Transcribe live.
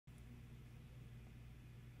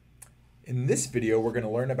In this video, we're going to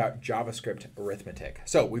learn about JavaScript arithmetic.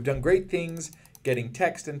 So we've done great things getting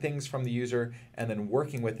text and things from the user and then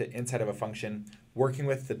working with it inside of a function, working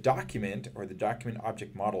with the document or the document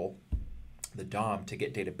object model, the DOM, to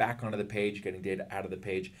get data back onto the page, getting data out of the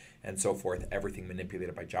page, and so forth, everything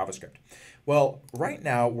manipulated by JavaScript. Well, right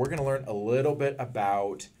now, we're going to learn a little bit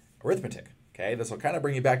about arithmetic. Okay, this will kind of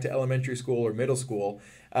bring you back to elementary school or middle school,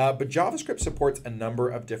 but JavaScript supports a number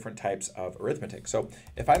of different types of arithmetic. So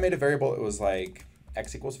if I made a variable, it was like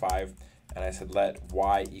x equals 5, and I said let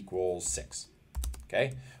y equals 6.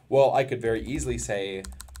 Okay, well, I could very easily say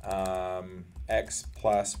x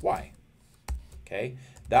plus y. Okay,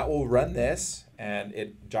 that will run this, and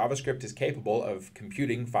JavaScript is capable of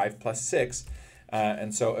computing 5 plus 6.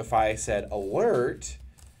 And so if I said alert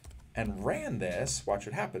and ran this, watch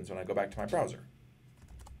what happens when I go back to my browser.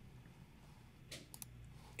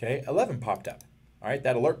 Okay, 11 popped up. All right,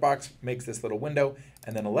 that alert box makes this little window,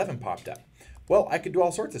 and then 11 popped up. Well, I could do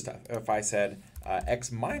all sorts of stuff. If I said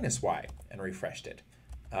x minus y and refreshed it,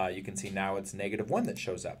 you can see now it's -1 that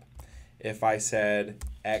shows up. If I said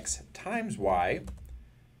x times y,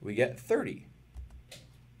 we get 30.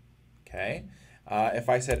 Okay, if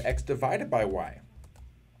I said x divided by y,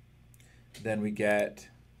 then we get,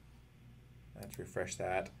 let's refresh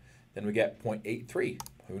that, then we get 0.83.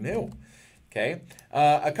 Who knew? Okay,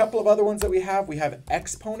 a couple of other ones that we have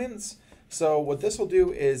exponents. So what this will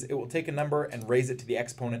do is it will take a number and raise it to the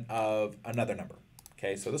exponent of another number.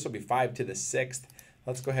 Okay, so this will be 5 to the 6th.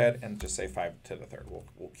 Let's go ahead and just say 5 to the 3rd.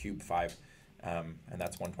 We'll cube 5, and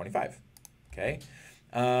that's 125. Okay.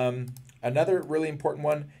 Another really important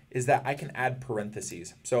one is that I can add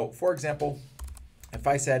parentheses. So for example, if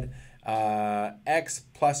I said x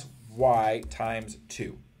plus y times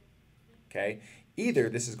 2, okay, either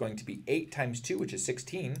this is going to be 8 times 2, which is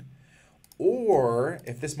 16, or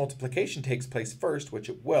if this multiplication takes place first, which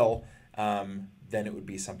it will, then it would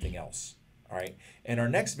be something else. All right. In our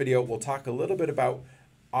next video, we'll talk a little bit about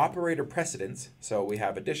operator precedence. So we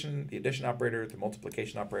have addition, the addition operator, the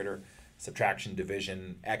multiplication operator, subtraction,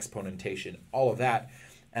 division, exponentation, all of that.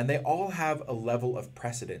 And they all have a level of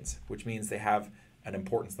precedence, which means they have an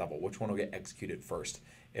importance level. Which one will get executed first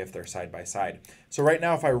if they're side by side? So right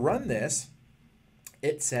now, if I run this,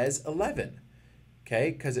 it says 11,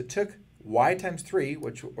 okay? Because it took y times 3,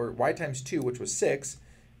 or y times 2, which was 6,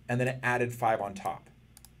 and then it added 5 on top.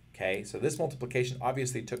 Okay, so this multiplication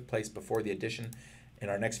obviously took place before the addition. In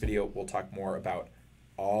our next video, we'll talk more about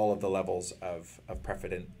all of the levels of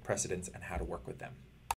precedence and how to work with them.